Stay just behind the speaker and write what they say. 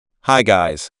Hi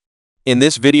guys. In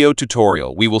this video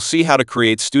tutorial, we will see how to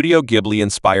create Studio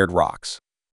Ghibli-inspired rocks.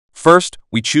 First,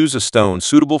 we choose a stone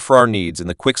suitable for our needs in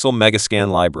the Quixel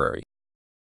Megascan library.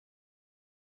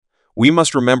 We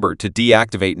must remember to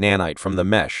deactivate nanite from the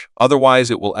mesh,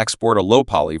 otherwise it will export a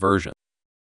low-poly version.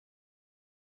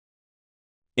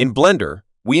 In Blender,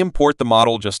 we import the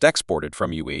model just exported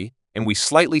from UE, and we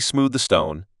slightly smooth the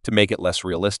stone to make it less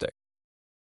realistic.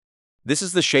 This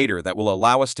is the shader that will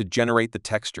allow us to generate the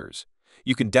textures.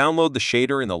 You can download the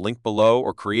shader in the link below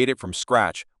or create it from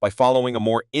scratch by following a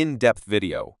more in-depth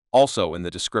video, also in the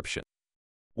description.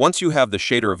 Once you have the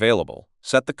shader available,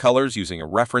 set the colors using a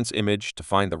reference image to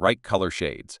find the right color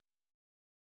shades.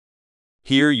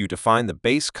 Here you define the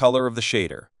base color of the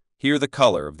shader, here the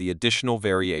color of the additional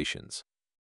variations.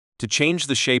 To change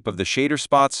the shape of the shader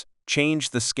spots, change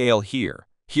the scale here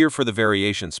for the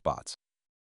variation spots.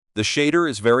 The shader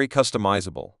is very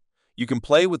customizable. You can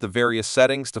play with the various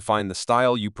settings to find the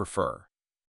style you prefer.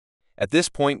 At this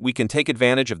point, we can take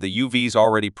advantage of the UVs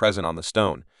already present on the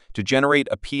stone to generate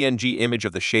a PNG image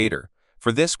of the shader.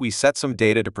 For this, we set some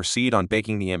data to proceed on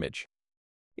baking the image.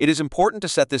 It is important to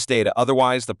set this data,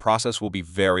 otherwise the process will be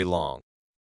very long.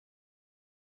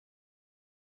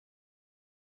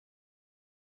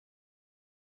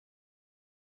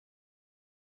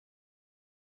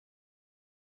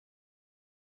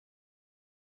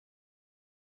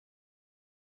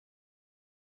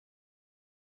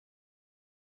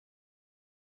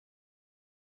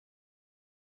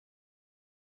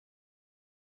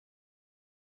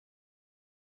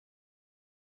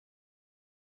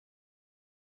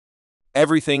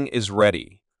 Everything is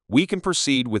ready. We can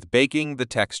proceed with baking the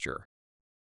texture.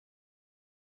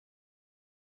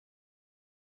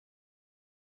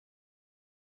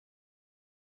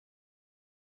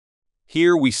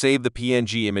 Here we save the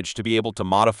PNG image to be able to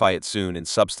modify it soon in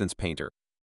Substance Painter.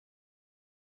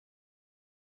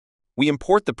 We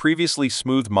import the previously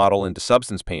smoothed model into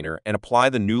Substance Painter and apply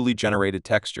the newly generated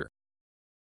texture.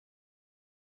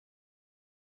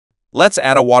 Let's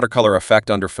add a watercolor effect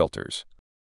under filters.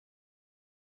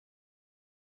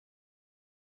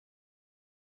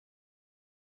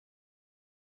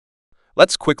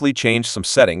 Let's quickly change some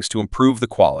settings to improve the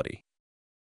quality.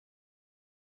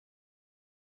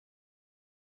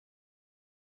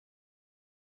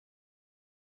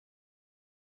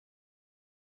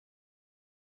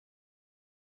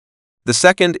 The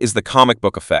second is the comic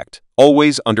book effect,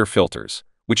 always under filters,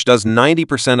 which does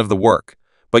 90% of the work,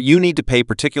 but you need to pay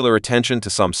particular attention to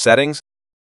some settings.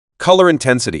 Color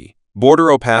intensity, border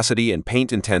opacity, and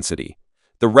paint intensity.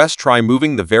 The rest, try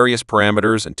moving the various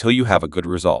parameters until you have a good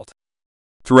result.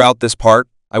 Throughout this part,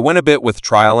 I went a bit with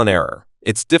trial and error.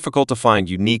 It's difficult to find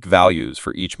unique values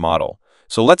for each model,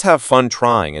 so let's have fun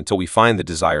trying until we find the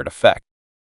desired effect.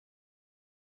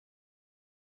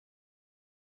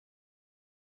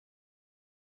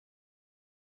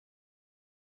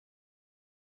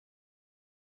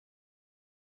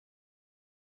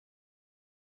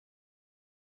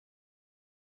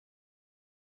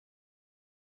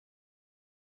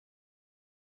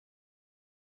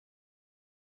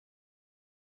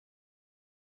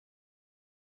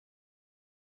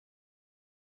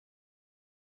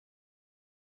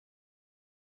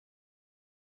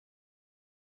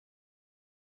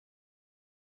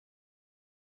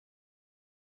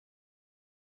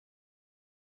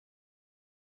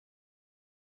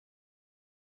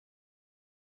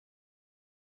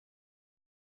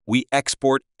 We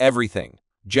export everything,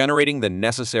 generating the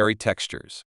necessary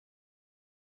textures.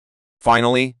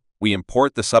 Finally, we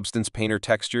import the Substance Painter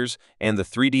textures and the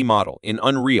 3D model in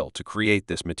Unreal to create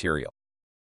this material.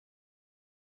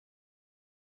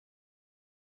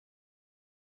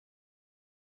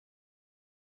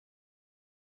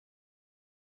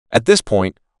 At this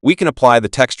point, we can apply the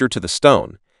texture to the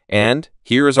stone, and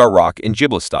here is our rock in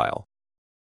Ghibli style.